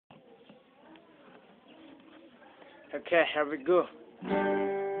Okay, here we go.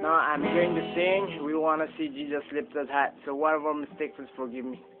 Now I'm going to sing. We want to see Jesus lift his hat. So whatever mistakes, please forgive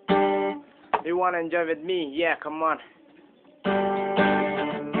me. You want to enjoy with me? Yeah, come on.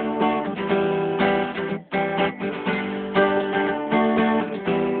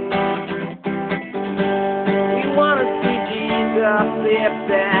 We want to see Jesus lift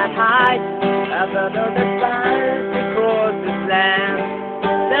that high. Above the stars across this land.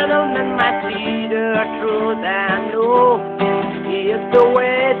 Gentlemen might see the truth and know He is the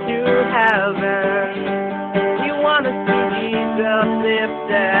way to heaven. We want to see Jesus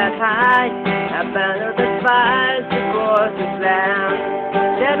lifted high above the skies across His land.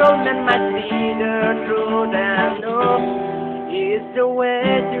 Gentlemen might see the truth and know He is the way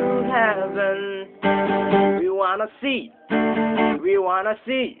to heaven. We want to see, we want to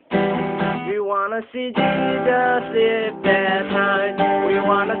see. We wanna see Jesus lifted high. We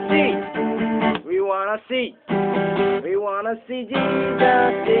wanna see, we wanna see, we wanna see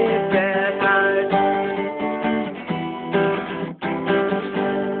Jesus lifted high.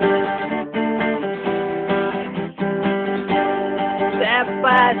 Step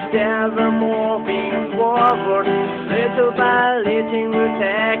by step we're moving forward, little by little we're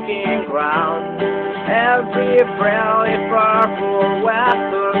taking ground. Every frail, powerful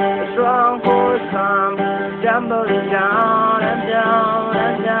weapon, strongholds come tumbling down and down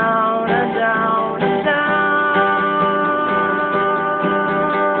and down and down and down.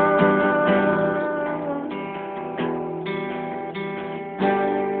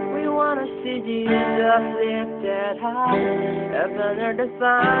 We wanna see Jesus lifted high, heaven the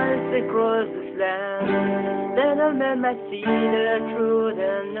signs across this land. Then a man might see the truth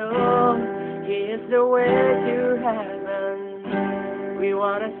and know He is the way to heaven. We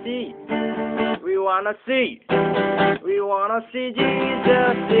wanna see, we wanna see, we wanna see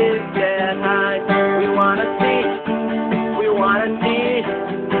Jesus lifted high. We wanna see, we wanna see,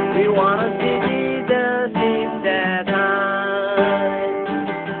 we wanna see Jesus lifted high.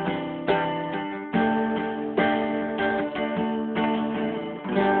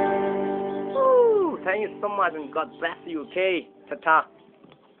 Woo! Thank you so much and God bless you, okay? Ta-ta.